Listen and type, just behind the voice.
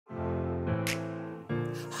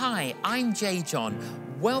Hi, I'm J.John.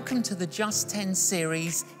 Welcome to the Just 10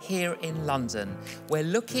 series here in London. We're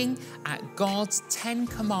looking at God's 10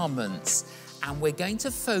 commandments, and we're going to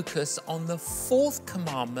focus on the fourth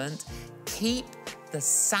commandment, keep the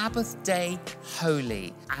Sabbath day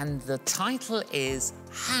holy. And the title is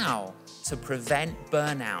How to Prevent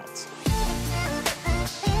Burnout.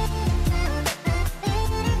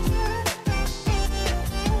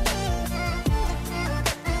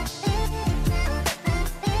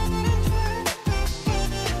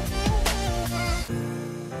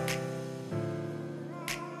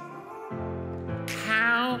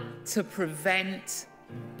 To prevent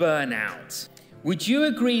burnout. Would you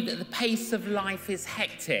agree that the pace of life is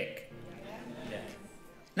hectic? Yeah.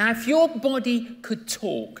 Now, if your body could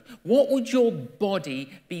talk, what would your body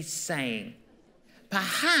be saying?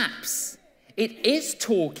 Perhaps it is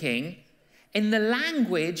talking in the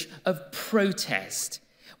language of protest,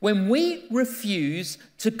 when we refuse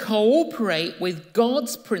to cooperate with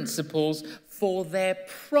God's principles for their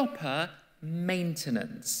proper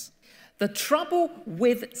maintenance. The trouble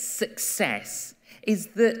with success is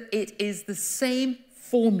that it is the same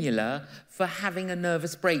formula for having a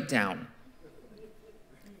nervous breakdown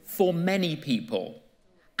for many people.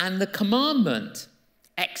 And the commandment,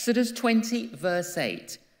 Exodus 20, verse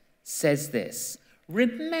 8, says this: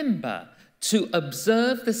 remember to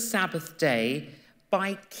observe the Sabbath day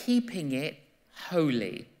by keeping it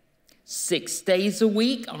holy. 6 days a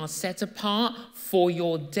week are set apart for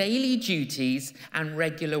your daily duties and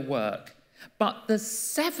regular work. But the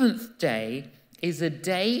seventh day is a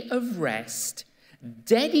day of rest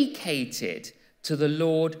dedicated to the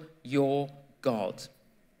Lord your God.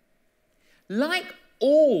 Like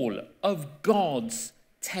all of God's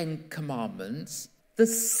 10 commandments, the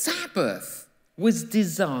Sabbath was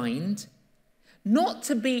designed not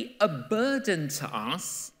to be a burden to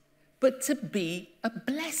us, but to be a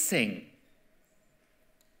blessing.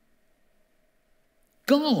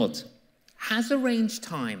 God has arranged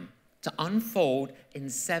time to unfold in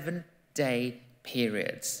 7-day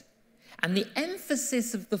periods. And the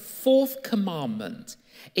emphasis of the fourth commandment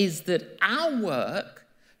is that our work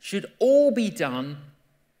should all be done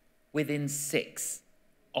within 6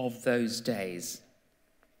 of those days.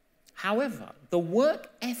 However, the work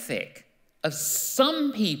ethic of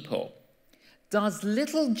some people does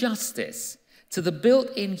little justice to the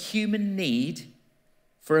built-in human need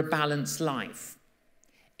for a balanced life.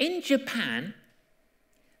 In Japan,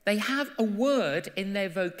 they have a word in their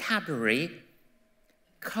vocabulary,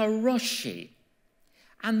 karoshi.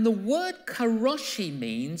 And the word karoshi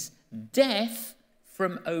means death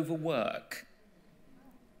from overwork.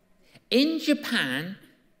 In Japan,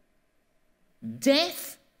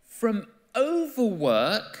 death from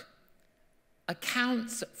overwork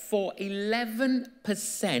accounts for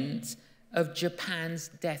 11% of Japan's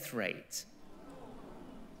death rate.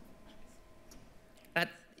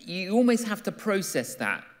 You almost have to process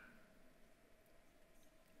that.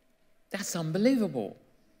 That's unbelievable.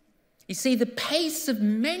 You see, the pace of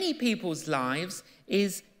many people's lives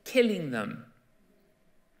is killing them.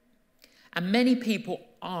 And many people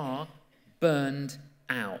are burned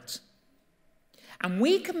out. And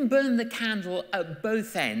we can burn the candle at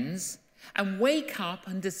both ends and wake up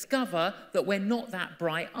and discover that we're not that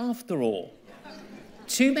bright after all.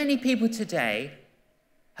 Too many people today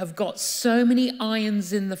have got so many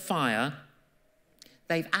irons in the fire,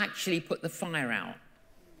 they've actually put the fire out.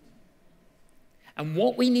 And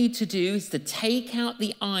what we need to do is to take out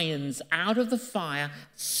the irons out of the fire,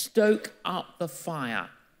 stoke up the fire.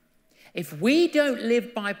 If we don't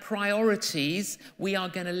live by priorities, we are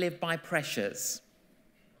going to live by pressures.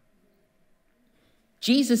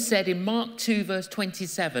 Jesus said in Mark 2, verse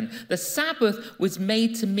 27, the Sabbath was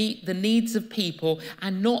made to meet the needs of people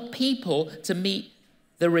and not people to meet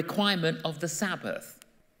the requirement of the Sabbath.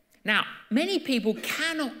 Now, many people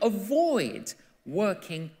cannot avoid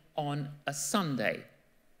working on a Sunday.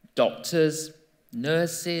 Doctors,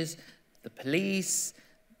 nurses, the police,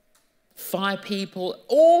 fire people,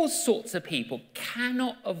 all sorts of people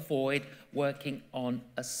cannot avoid working on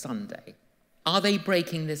a Sunday. Are they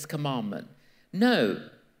breaking this commandment? No,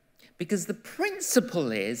 because the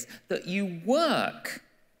principle is that you work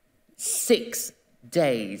 6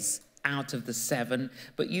 days out of the 7,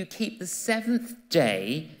 but you keep the 7th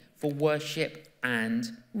day for worship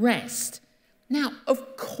and rest. Now,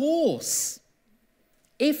 of course,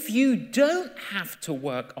 if you don't have to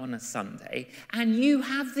work on a Sunday and you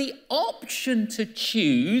have the option to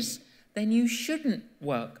choose, then you shouldn't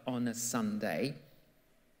work on a Sunday,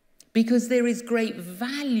 because there is great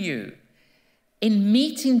value in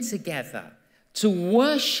meeting together to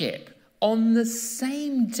worship on the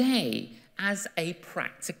same day as a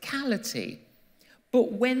practicality.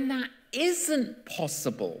 But when that isn't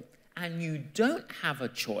possible and you don't have a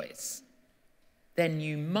choice, then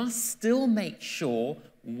you must still make sure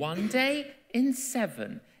one day in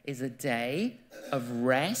 7 is a day of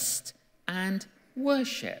rest and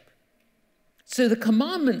worship. So the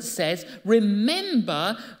commandment says,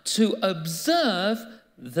 remember to observe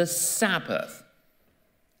the Sabbath.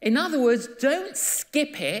 In other words, don't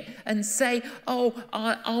skip it and say, oh,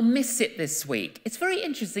 I'll miss it this week. It's very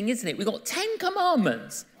interesting, isn't it? We've got 10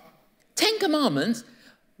 commandments. 10 commandments.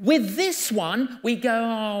 With this one, we go,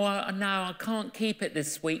 oh, no, I can't keep it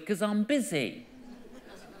this week because I'm busy.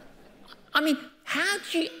 I mean, how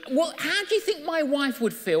do you think my wife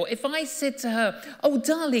would feel if I said to her, oh,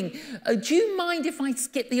 darling, do you mind if I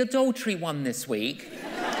skip the adultery one this week?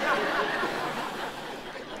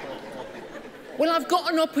 Well, I've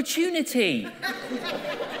got an opportunity.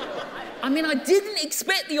 I mean, I didn't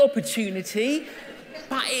expect the opportunity,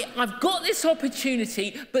 but I've got this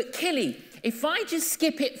opportunity. But Killy, if I just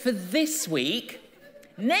skip it for this week,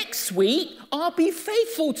 next week I'll be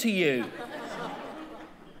faithful to you.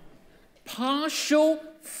 Partial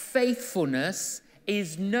faithfulness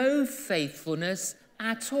is no faithfulness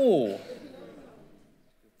at all.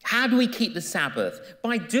 How do we keep the Sabbath?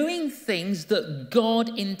 By doing things that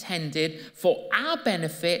God intended for our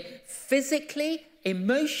benefit physically,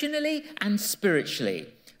 emotionally, and spiritually.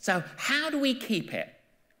 So how do we keep it?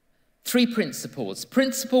 3 principles.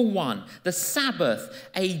 Principle 1, the Sabbath,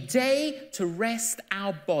 a day to rest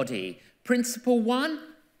our body. Principle 1,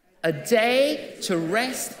 a day to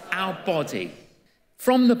rest our body.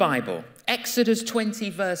 From the Bible, Exodus 20,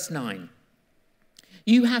 verse 9.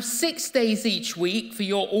 You have 6 days each week for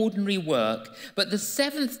your ordinary work, but the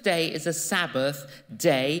 7th day is a Sabbath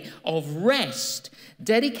day of rest,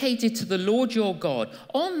 dedicated to the Lord your God.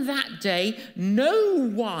 On that day, no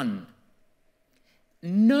one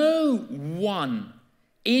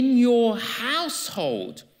in your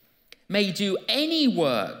household may do any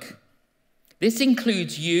work. This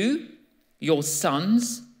includes you, your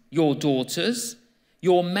sons, your daughters,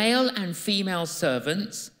 your male and female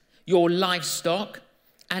servants, your livestock,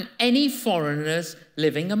 and any foreigners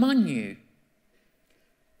living among you.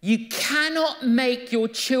 You cannot make your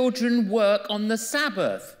children work on the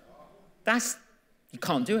Sabbath. You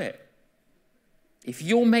can't do it. If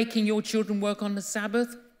you're making your children work on the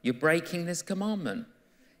Sabbath, you're breaking this commandment.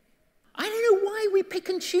 I don't know why we pick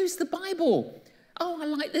and choose the Bible. Oh, I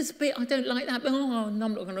like this bit, I don't like that bit. Oh, no,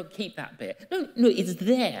 I'm not going to keep that bit. No, it's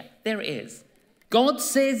there. There it is. God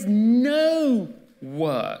says no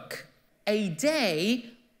work. A day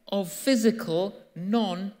of physical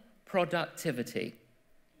non-productivity.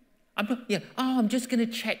 I'm just going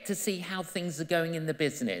to check to see how things are going in the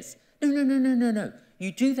business. No.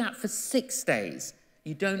 You do that for 6 days.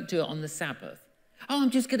 You don't do it on the Sabbath. Oh, I'm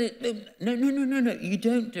just going to... No. You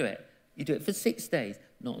don't do it. You do it for 6 days,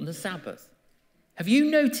 not on the Sabbath. Have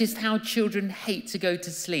you noticed how children hate to go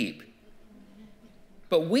to sleep?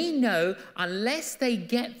 But we know unless they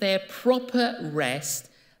get their proper rest,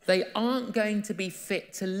 they aren't going to be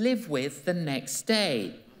fit to live with the next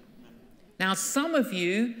day. Now, some of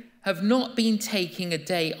you have not been taking a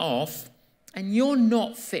day off, and you're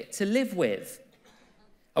not fit to live with.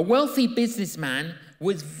 A wealthy businessman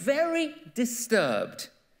was very disturbed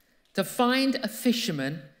to find a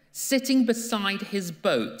fisherman sitting beside his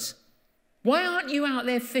boat. Why aren't you out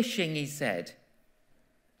there fishing, he said.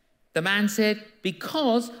 The man said,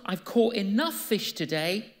 because I've caught enough fish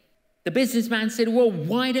today. The businessman said, well,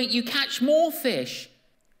 why don't you catch more fish?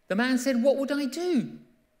 The man said, what would I do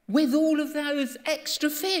with all of those extra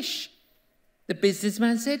fish? The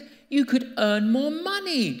businessman said, you could earn more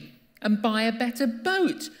money and buy a better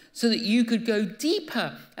boat so that you could go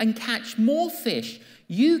deeper and catch more fish.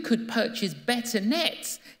 You could purchase better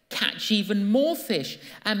nets, catch even more fish,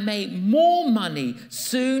 and make more money.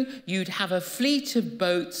 Soon you'd have a fleet of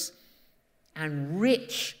boats and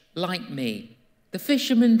rich like me. The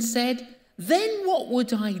fisherman said, then what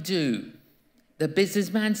would I do? The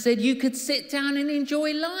businessman said, you could sit down and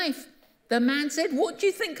enjoy life. The man said, what do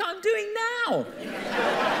you think I'm doing now?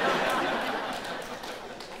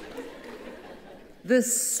 The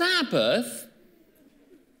Sabbath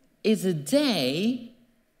is a day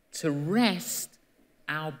to rest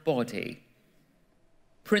our body.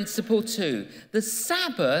 Principle 2, the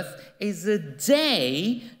Sabbath is a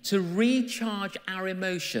day to recharge our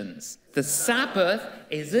emotions. The Sabbath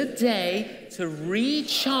is a day to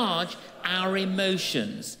recharge our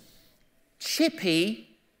emotions. Chippy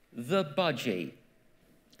the budgie.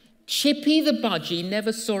 Chippy the budgie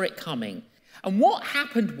never saw it coming. And what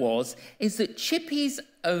happened is that Chippy's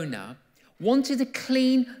owner wanted to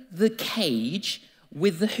clean the cage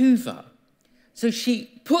with the Hoover. So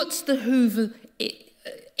she puts the Hoover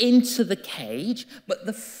into the cage, but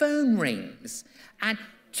the phone rings, and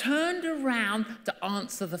turned around to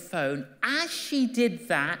answer the phone. As she did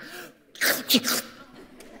that,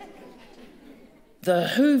 the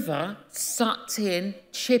Hoover sucked in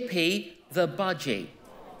Chippy the budgie.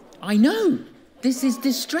 I know, this is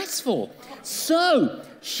distressful. So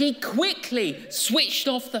she quickly switched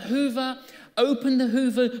off the Hoover, opened the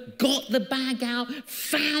Hoover, got the bag out,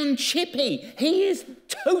 found Chippy. He is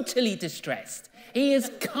totally distressed. He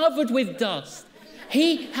is covered with dust.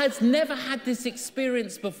 He has never had this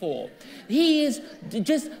experience before. He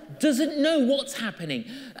just doesn't know what's happening.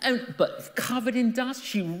 But covered in dust,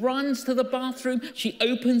 she runs to the bathroom, she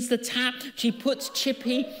opens the tap, she puts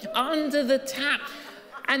Chippy under the tap.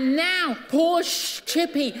 And now poor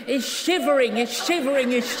Chippy is shivering.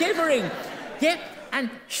 Yeah, and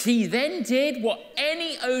she then did what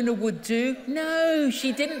any owner would do. No,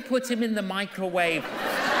 she didn't put him in the microwave.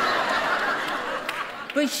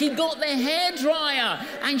 But she got the hairdryer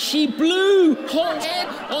and she blew hot air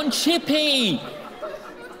on Chippy.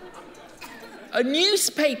 A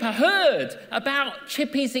newspaper heard about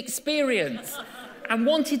Chippy's experience and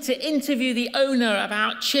wanted to interview the owner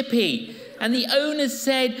about Chippy. And the owner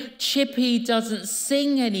said, Chippy doesn't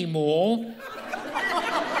sing anymore.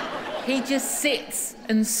 He just sits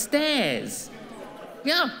and stares.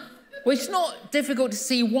 Yeah, well, it's not difficult to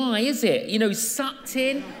see why, is it? You know, sucked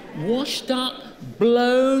in, washed up,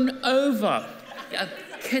 blown over.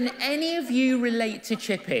 Can any of you relate to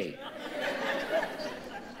Chippy?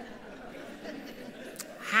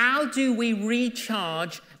 How do we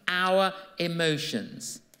recharge our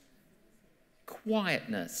emotions?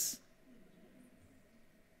 Quietness.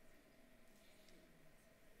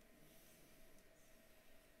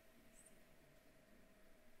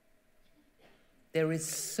 There is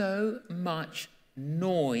so much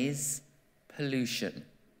noise pollution.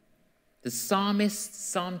 The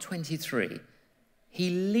psalmist, Psalm 23, he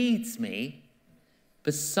leads me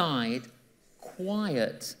beside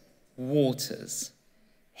quiet waters.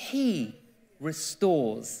 He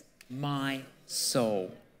restores my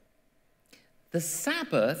soul. The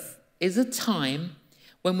Sabbath is a time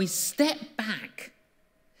when we step back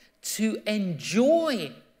to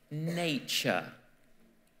enjoy nature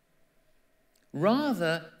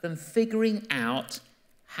rather than figuring out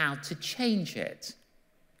how to change it.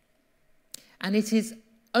 And it is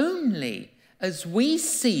only as we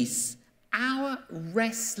cease our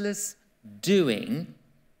restless doing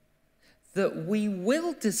that we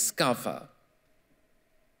will discover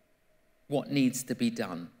what needs to be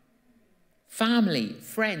done. Family,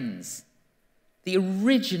 friends, the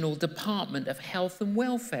original Department of Health and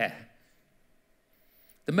Welfare.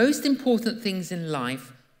 The most important things in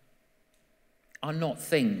life are not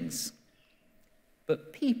things,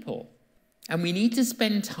 but people. And we need to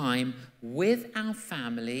spend time with our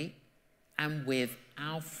family and with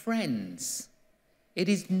our friends. It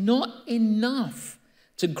is not enough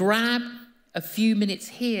to grab a few minutes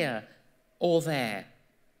here or there.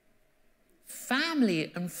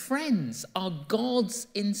 Family and friends are God's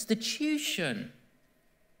institution.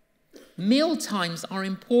 Meal times are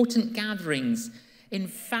important gatherings in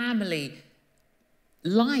family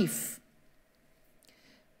life.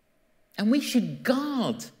 And we should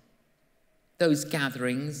guard those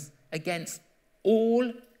gatherings against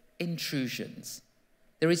all intrusions.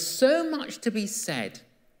 There is so much to be said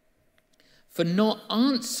for not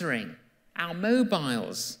answering our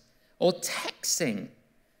mobiles or texting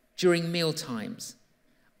during meal times.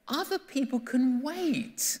 Other people can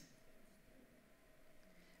wait.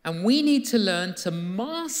 And we need to learn to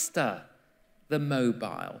master the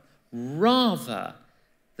mobile rather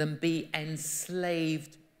than be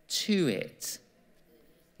enslaved to it.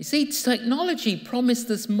 You see, technology promised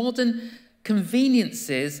us modern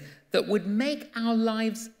conveniences that would make our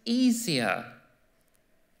lives easier.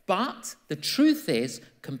 But the truth is,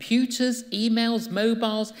 computers, emails,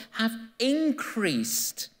 mobiles have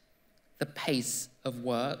increased the pace of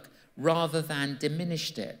work rather than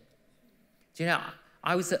diminished it. Do you know,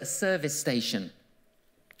 I was at a service station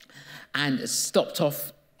and stopped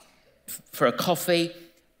off for a coffee,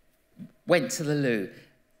 went to the loo.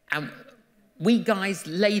 And we guys,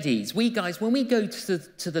 when we go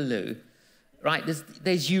to the loo, right,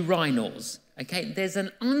 there's urinals, okay? There's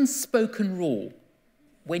an unspoken rule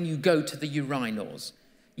when you go to the urinals.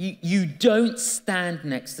 You don't stand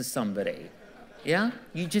next to somebody. Yeah,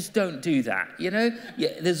 you just don't do that, you know.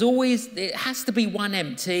 Yeah, there's always, it has to be one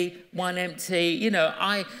empty, you know.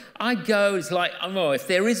 I go, it's like, oh, if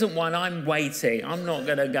there isn't one, I'm waiting. I'm not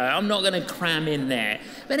going to go. I'm not going to cram in there.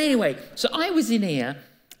 But anyway, so I was in here,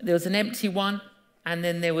 there was an empty one, and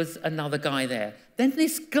then there was another guy there. Then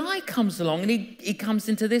this guy comes along, and he comes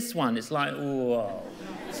into this one. It's like, whoa,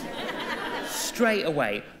 straight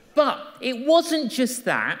away. But it wasn't just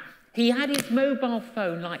that. He had his mobile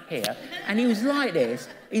phone like here, and he was like this.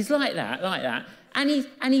 He's like that, and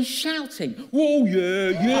he's shouting, "Oh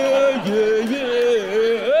yeah, yeah, yeah,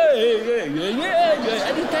 yeah, yeah, yeah, yeah,"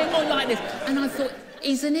 and he's going on like this. And I thought,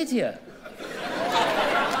 he's an idiot.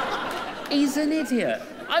 He's an idiot.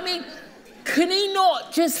 I mean, can he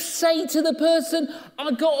not just say to the person,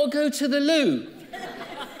 "I got to go to the loo"?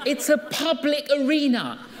 It's a public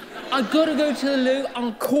arena. I've got to go to the loo,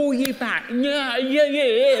 I'll call you back. Yeah,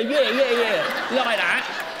 like that.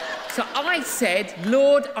 So I said,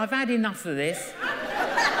 Lord, I've had enough of this.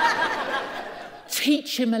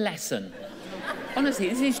 Teach him a lesson. Honestly,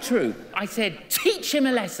 this is true. I said, teach him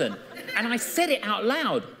a lesson. And I said it out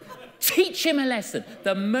loud. Teach him a lesson.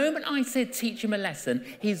 The moment I said teach him a lesson,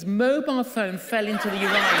 his mobile phone fell into the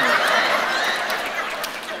urinal.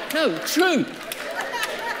 No, true.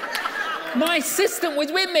 My assistant was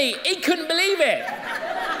with me. He couldn't believe it.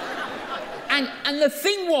 And the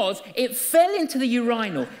thing was, it fell into the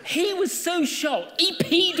urinal. He was so shocked, he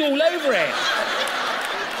peed all over it.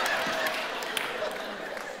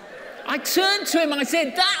 I turned to him, I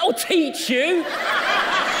said, that'll teach you.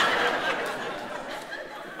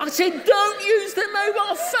 I said, don't use the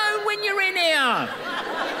mobile phone when you're in here.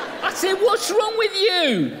 I said, what's wrong with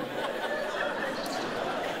you?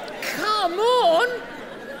 Come on.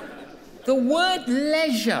 The word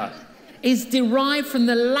leisure is derived from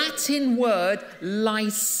the Latin word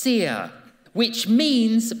lycia, which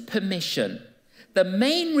means permission. The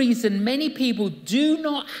main reason many people do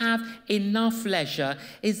not have enough leisure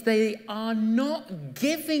is they are not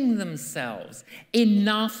giving themselves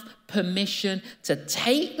enough permission to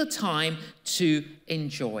take the time to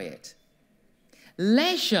enjoy it.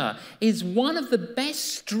 Leisure is one of the best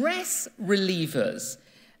stress relievers.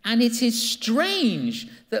 And it is strange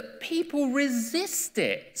that people resist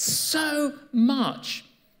it so much.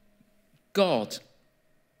 God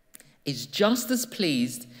is just as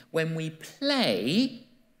pleased when we play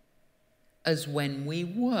as when we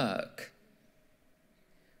work.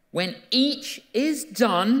 When each is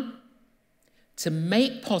done to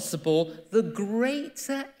make possible the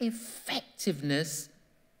greater effectiveness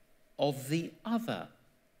of the other.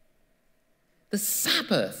 The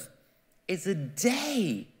Sabbath is a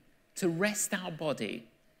day to rest our body.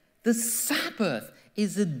 The Sabbath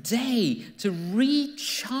is a day to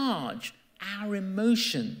recharge our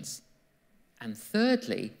emotions. And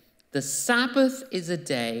thirdly, the Sabbath is a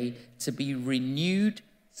day to be renewed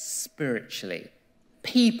spiritually.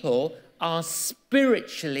 People are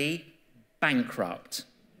spiritually bankrupt.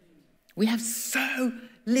 We have so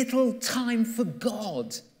little time for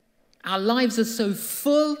God. Our lives are so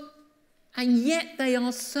full, and yet they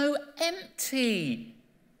are so empty.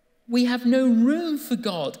 We have no room for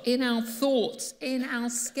God in our thoughts, in our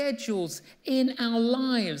schedules, in our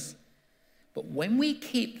lives. But when we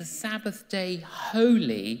keep the Sabbath day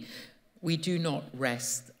holy, we do not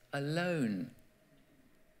rest alone.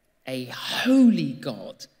 A holy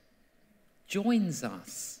God joins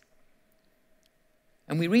us.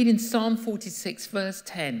 And we read in Psalm 46, verse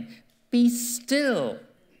 10, "Be still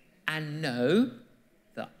and know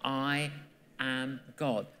that I am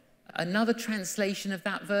God." Another translation of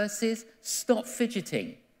that verse is, stop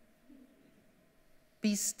fidgeting.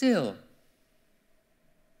 Be still.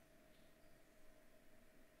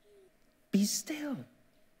 Be still.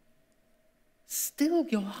 Still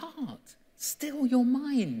your heart. Still your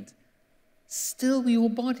mind. Still your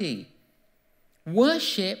body.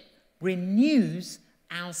 Worship renews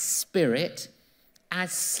our spirit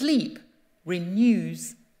as sleep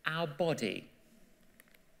renews our body.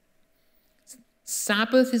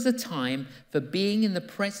 Sabbath is a time for being in the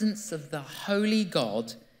presence of the holy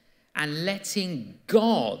God and letting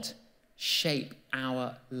God shape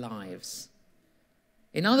our lives.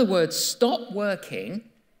 In other words, stop working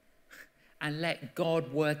and let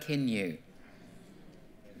God work in you.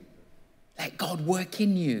 Let God work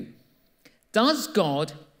in you. Does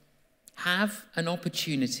God have an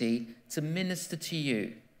opportunity to minister to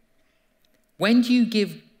you? When do you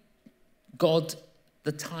give God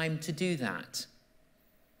the time to do that?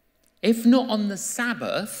 If not on the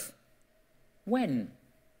Sabbath, when?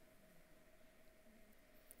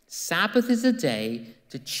 Sabbath is a day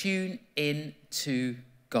to tune in to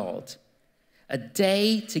God. a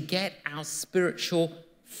day to get our spiritual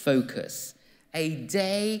focus, a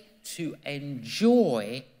day to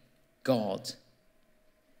enjoy God.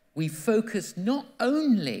 We focus not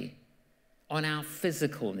only on our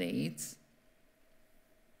physical needs,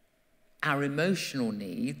 our emotional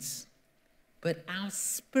needs, but our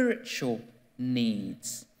spiritual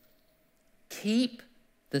needs. Keep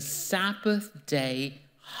the Sabbath day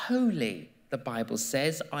holy, the Bible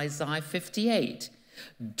says, Isaiah 58.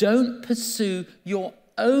 Don't pursue your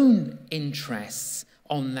own interests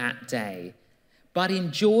on that day, but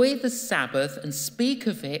enjoy the Sabbath and speak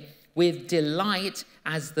of it with delight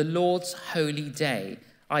as the Lord's holy day.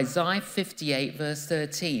 Isaiah 58, verse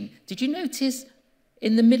 13. Did you notice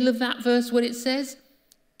in the middle of that verse what it says?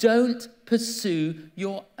 Don't pursue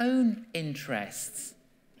your own interests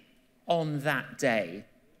on that day.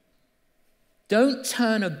 Don't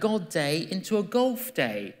turn a God day into a golf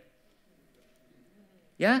day.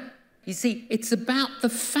 Yeah? You see, it's about the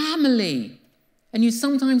family. And you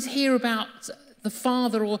sometimes hear about the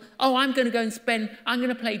father or, oh, I'm going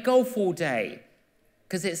to play golf all day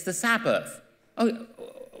because it's the Sabbath. Oh,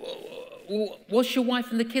 what's your wife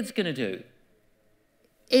and the kids going to do?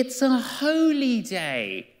 It's a holy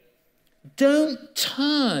day. Don't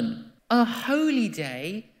turn a holy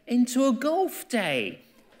day into a golf day.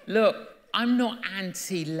 Look, I'm not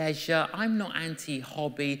anti-leisure. I'm not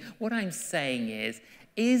anti-hobby. What I'm saying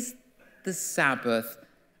is the Sabbath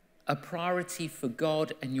a priority for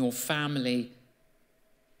God and your family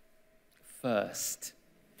first?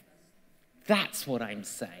 That's what I'm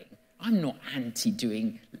saying. I'm not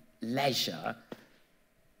anti-doing leisure.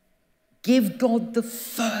 Give God the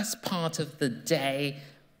first part of the day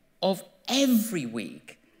of every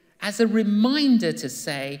week as a reminder to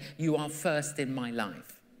say, you are first in my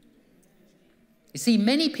life. You see,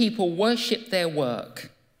 many people worship their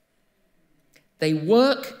work. They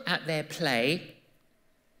work at their play,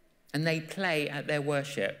 and they play at their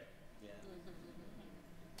worship. Yeah.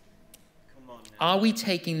 Come on now. Are we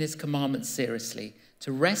taking this commandment seriously?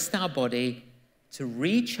 To rest our body, to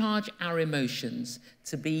recharge our emotions,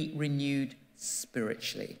 to be renewed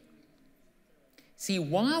spiritually. See,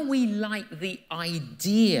 while we like the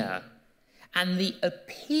idea and the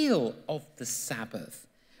appeal of the Sabbath,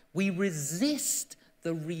 we resist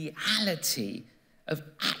the reality of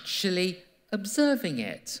actually observing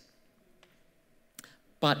it.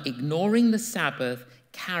 But ignoring the Sabbath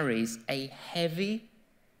carries a heavy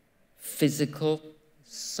physical,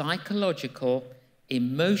 psychological,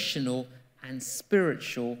 emotional, and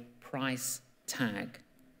spiritual price tag,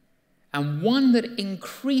 and one that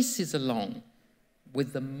increases along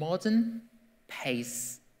with the modern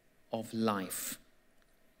pace of life.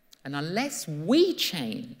 And unless we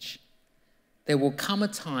change, there will come a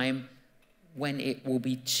time when it will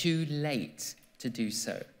be too late to do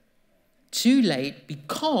so. Too late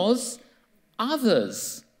because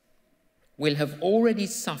others will have already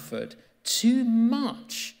suffered too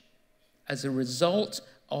much as a result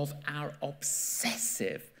of our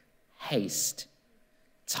obsessive haste.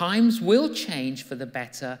 Times will change for the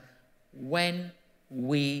better when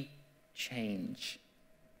we change.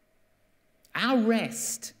 Our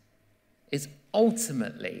rest is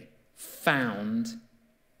ultimately found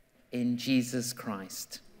in Jesus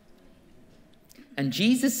Christ. And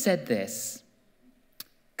Jesus said this,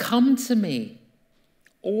 "Come to me,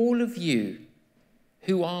 all of you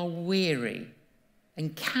who are weary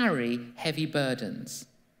and carry heavy burdens,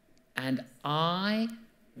 and I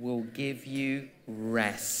will give you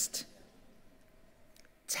rest.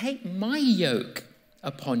 Take my yoke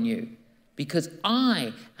upon you, because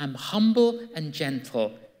I am humble and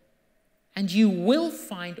gentle, and you will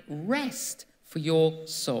find rest for your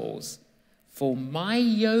souls. For my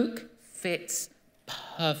yoke fits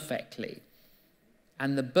perfectly,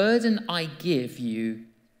 and the burden I give you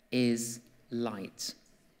is light."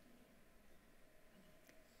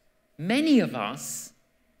 Many of us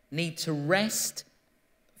need to rest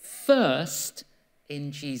first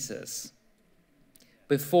in Jesus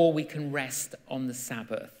before we can rest on the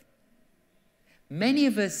Sabbath. Many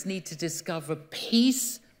of us need to discover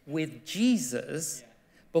peace with Jesus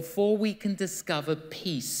before we can discover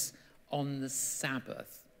peace on the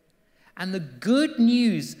Sabbath. And the good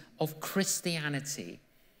news of Christianity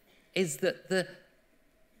is that the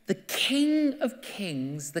King of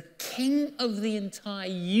Kings, the King of the entire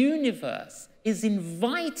universe, is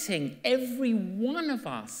inviting every one of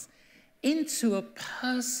us into a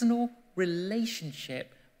personal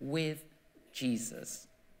relationship with Jesus.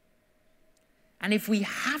 And if we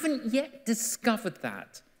haven't yet discovered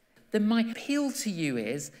that, then my appeal to you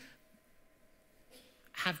is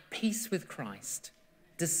have peace with Christ.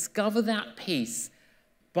 Discover that peace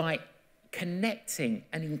by connecting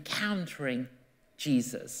and encountering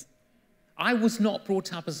Jesus. I was not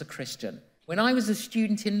brought up as a Christian. When I was a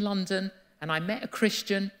student in London and I met a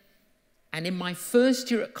Christian, and in my first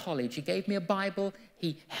year at college, he gave me a Bible.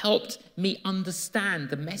 He helped me understand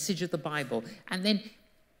the message of the Bible. And then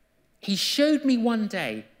he showed me one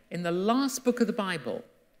day in the last book of the Bible,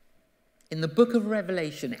 in the book of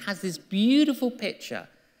Revelation, it has this beautiful picture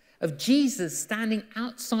of Jesus standing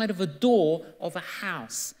outside of a door of a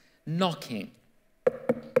house knocking.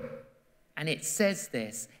 And it says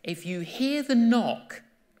this: if you hear the knock,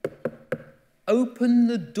 open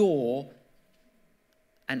the door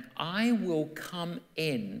and I will come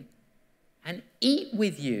in and eat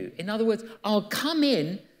with you. In other words, I'll come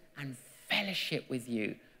in and fellowship with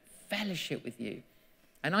you. Fellowship with you.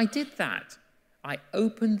 And I did that. I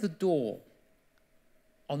opened the door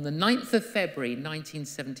on the 9th of February,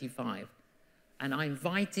 1975, and I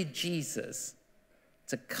invited Jesus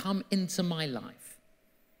to come into my life.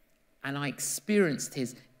 And I experienced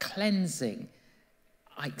his cleansing.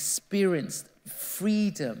 I experienced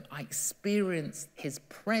freedom. I experienced his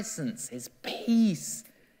presence, his peace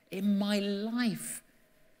in my life.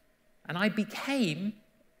 And I became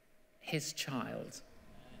his child.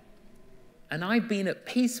 And I've been at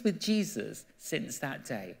peace with Jesus since that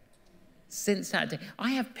day. Since that day.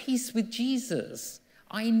 I have peace with Jesus.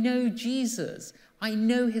 I know Jesus. I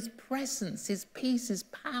know his presence, his peace, his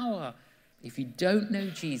power. If you don't know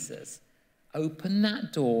Jesus, open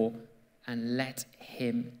that door and let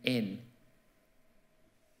him in.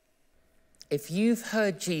 If you've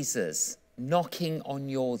heard Jesus knocking on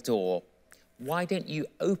your door, why don't you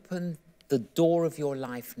open the door of your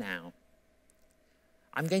life now?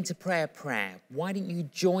 I'm going to pray a prayer. Why don't you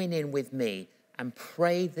join in with me and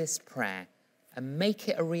pray this prayer and make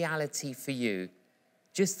it a reality for you,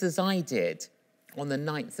 just as I did on the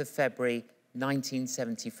 9th of February,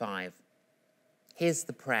 1975. Here's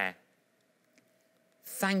the prayer.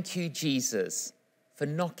 Thank you, Jesus, for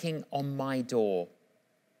knocking on my door.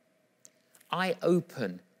 I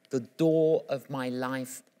open the door of my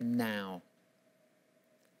life now.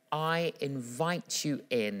 I invite you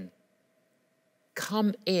in.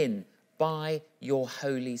 Come in by your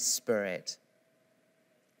Holy Spirit.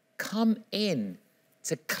 Come in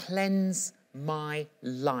to cleanse my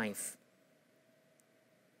life.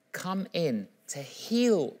 Come in to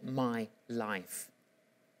heal my life.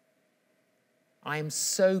 I am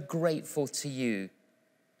so grateful to you,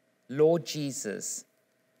 Lord Jesus,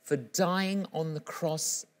 for dying on the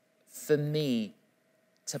cross for me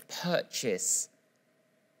to purchase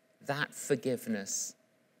that forgiveness.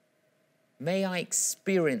 May I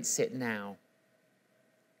experience it now.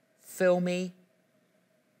 Fill me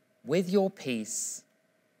with your peace,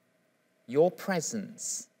 your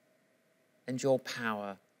presence, and your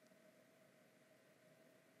power.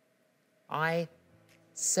 I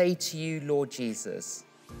say to you, Lord Jesus,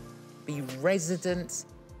 be resident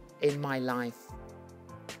in my life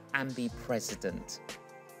and be president.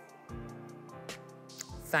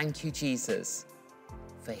 Thank you, Jesus,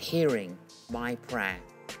 for hearing my prayer.